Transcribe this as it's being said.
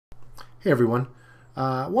Hey everyone.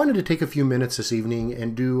 Wanted to take a few minutes this evening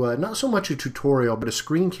and do not so much a tutorial, but a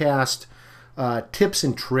screencast tips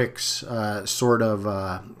and tricks sort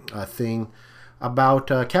of thing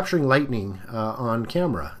about capturing lightning on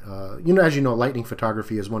camera. As you know, lightning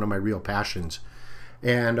photography is one of my real passions.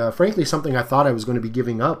 And frankly, something I thought I was going to be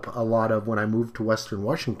giving up a lot of when I moved to Western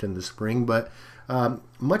Washington this spring. But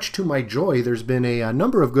much to my joy, there's been a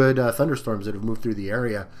number of good thunderstorms that have moved through the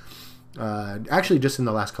area. Actually just in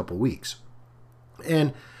the last couple weeks.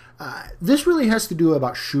 And this really has to do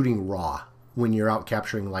about shooting raw when you're out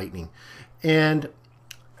capturing lightning. And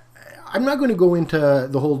I'm not going to go into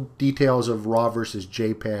the whole details of raw versus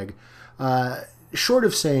JPEG, short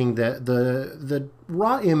of saying that the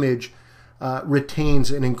raw image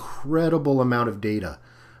retains an incredible amount of data.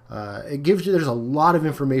 There's a lot of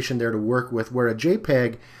information there to work with, where a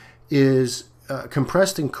JPEG is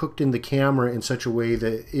compressed and cooked in the camera in such a way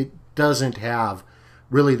that it doesn't have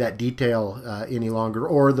really that detail any longer,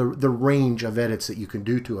 or the range of edits that you can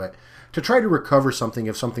do to it to try to recover something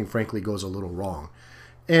if something frankly goes a little wrong.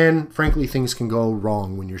 And frankly, things can go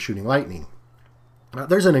wrong when you're shooting lightning.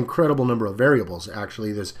 There's an incredible number of variables,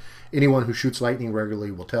 actually. Anyone who shoots lightning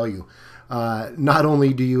regularly will tell you. Not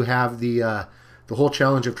only do you have the whole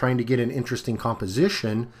challenge of trying to get an interesting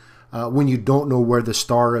composition when you don't know where the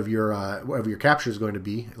star of your capture is going to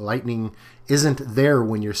be. Lightning isn't there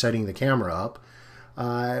when you're setting the camera up.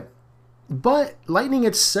 But lightning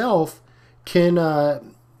itself can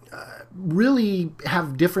really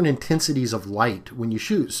have different intensities of light when you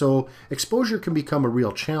shoot. So exposure can become a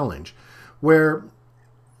real challenge, where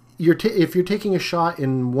if you're taking a shot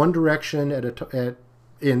in one direction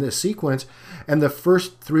in this sequence, and the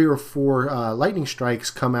first 3 or 4 lightning strikes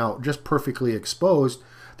come out just perfectly exposed,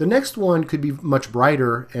 the next one could be much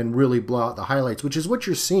brighter and really blow out the highlights, which is what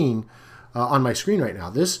you're seeing on my screen right now.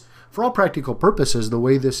 This, for all practical purposes, the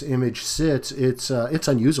way this image sits, it's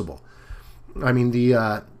unusable. I mean,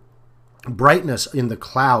 the brightness in the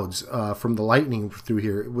clouds from the lightning through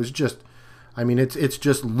here, it was just, I mean, it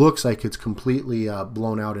just looks like it's completely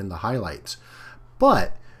blown out in the highlights.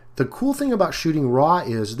 But the cool thing about shooting raw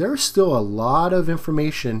is there's still a lot of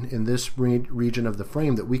information in this region of the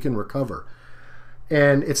frame that we can recover.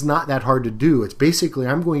 And it's not that hard to do. It's basically,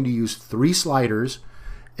 I'm going to use 3 sliders,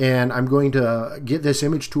 and I'm going to get this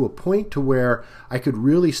image to a point to where I could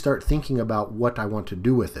really start thinking about what I want to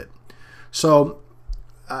do with it. So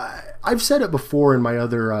I've said it before in my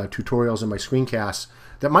other tutorials and my screencasts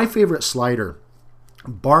that my favorite slider,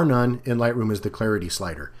 bar none, in Lightroom is the clarity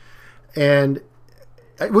slider. And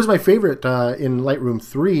it was my favorite in Lightroom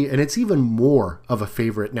 3, and it's even more of a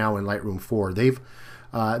favorite now in Lightroom 4. They've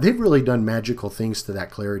really done magical things to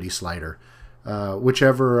that clarity slider.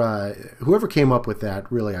 Whoever came up with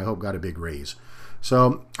that, really, I hope, got a big raise.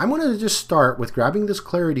 So I'm going to just start with grabbing this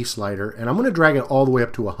clarity slider, and I'm going to drag it all the way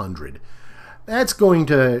up to 100. It's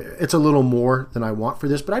a little more than I want for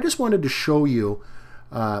this, but I just wanted to show you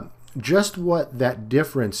just what that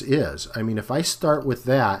difference is. I mean, if I start with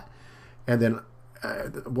that and then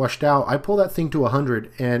washed out, I pull that thing to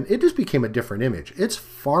 100, and it just became a different image. It's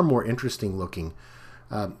far more interesting looking.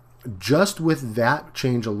 Just with that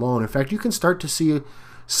change alone. In fact, you can start to see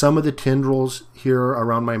some of the tendrils here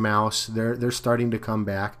around my mouse. They're starting to come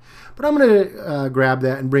back. But I'm going to grab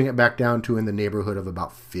that and bring it back down to in the neighborhood of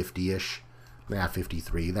about 50-ish.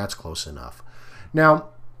 53. That's close enough. Now,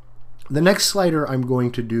 the next slider I'm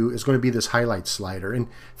going to do is going to be this highlight slider. And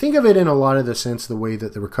think of it in a lot of the sense the way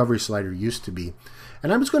that the recovery slider used to be.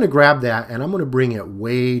 And I'm just going to grab that, and I'm going to bring it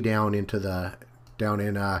way down into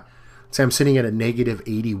say I'm sitting at a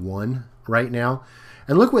 -81 right now.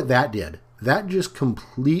 And look what that did. That just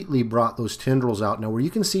completely brought those tendrils out now, where you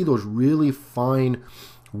can see those really fine,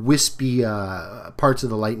 wispy parts of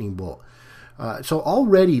the lightning bolt. So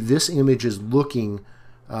already this image is looking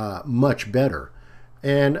much better.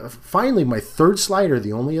 And finally, my third slider,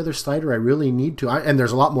 the only other slider I really need to, and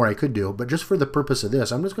there's a lot more I could do, but just for the purpose of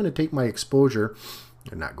this, I'm just going to take my exposure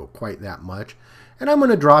and not go quite that much. And I'm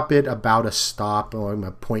going to drop it about a stop, or I'm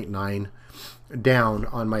a 0.9 down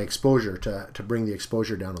on my exposure to bring the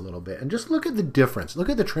exposure down a little bit. And just look at the difference. Look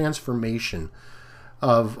at the transformation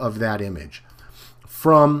of that image.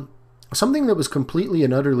 From something that was completely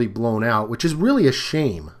and utterly blown out, which is really a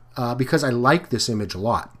shame because I like this image a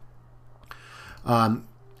lot.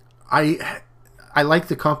 I like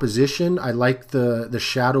the composition. I like the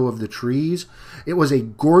shadow of the trees. It was a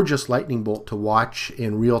gorgeous lightning bolt to watch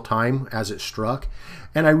in real time as it struck.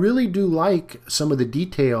 And I really do like some of the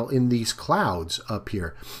detail in these clouds up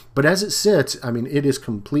here. But as it sits, I mean, it is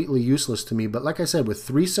completely useless to me. But like I said, with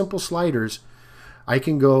 3 simple sliders, I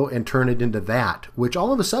can go and turn it into that, which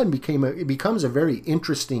all of a sudden it becomes a very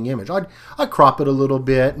interesting image. I'd crop it a little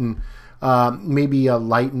bit and maybe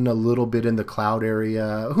lighten a little bit in the cloud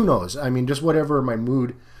area. Who knows? I mean, just whatever my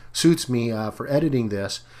mood suits me for editing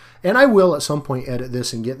this. And I will at some point edit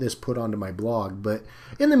this and get this put onto my blog. But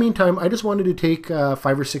in the meantime, I just wanted to take 5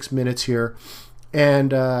 or 6 minutes here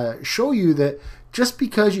and show you that just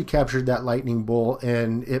because you captured that lightning bolt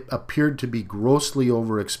and it appeared to be grossly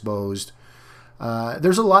overexposed,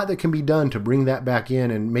 there's a lot that can be done to bring that back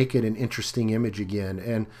in and make it an interesting image again.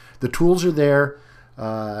 And the tools are there.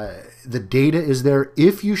 The data is there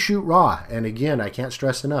if you shoot RAW. And again, I can't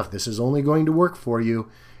stress enough, this is only going to work for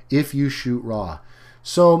you if you shoot RAW.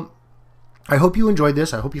 So I hope you enjoyed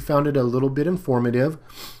this. I hope you found it a little bit informative.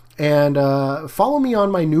 And follow me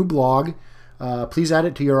on my new blog. Please add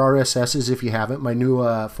it to your RSSs if you haven't. My new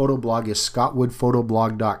photo blog is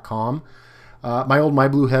scottwoodphotoblog.com. My old My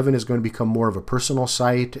Blue Heaven is going to become more of a personal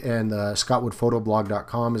site, and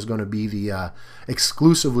scottwoodphotoblog.com is going to be the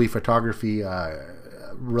exclusively photography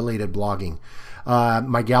related blogging.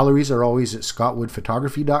 My galleries are always at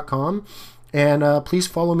scottwoodphotography.com, and please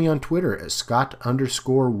follow me on Twitter at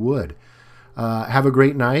Scott_Wood. Have a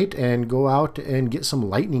great night and go out and get some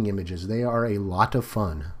lightning images. They are a lot of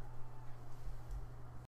fun.